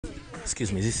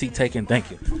Excuse me, is this seat taken?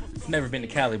 Thank you. Never been to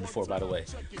Cali before, by the way.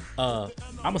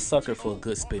 I'm a sucker for a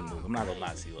good spin move. I'm not gonna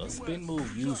lie to you. A spin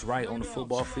move used right on the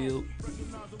football field,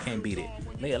 can't beat it.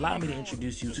 May allow me to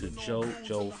introduce you to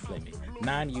Joe Fleming.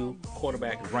 9U,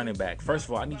 quarterback, running back. First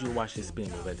of all, I need you to watch this spin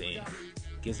move at the end.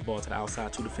 Gives the ball to the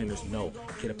outside, two defenders. No,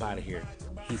 get up out of here.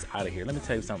 He's out of here. Let me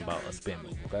tell you something about a spin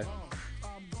move, okay?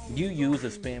 You use a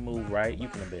spin move right, you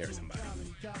can embarrass somebody.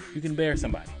 You can embarrass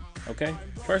somebody, okay?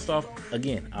 First off,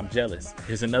 again, I'm jealous.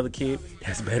 There's another kid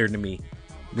that's better than me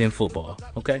than football,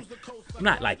 okay? I'm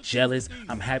not like jealous.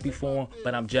 I'm happy for him,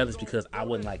 but I'm jealous because I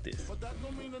wasn't like this.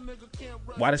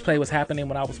 While this play was happening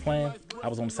when I was playing, I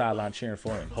was on the sideline cheering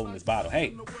for him, holding his bottle.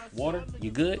 Hey, water,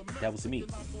 you good? That was me.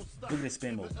 Look at this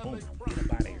spin move. Boom. Get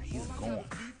up out of here. He's gone.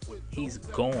 He's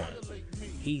gone.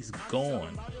 He's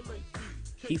gone.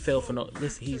 He fell for no.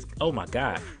 Listen, oh my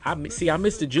God. I missed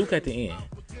the juke at the end.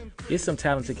 There's some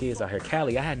talented kids out here.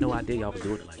 Cali, I had no idea y'all was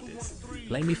doing it like this.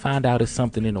 Let me find out it's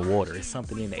something in the water. It's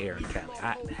something in the air in Cali.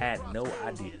 I had no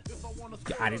idea.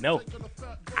 I didn't know.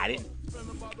 I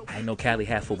didn't know Cali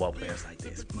had football players like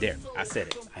this. There, I said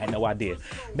it. I had no idea.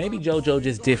 Maybe JoJo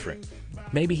just different.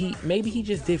 Maybe he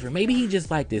just different. Maybe he just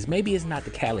like this. Maybe it's not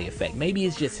the Cali effect. Maybe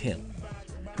it's just him.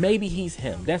 Maybe he's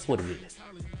him. That's what it is.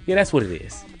 Yeah, that's what it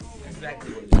is. That's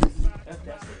exactly what it is.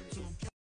 That's what it is.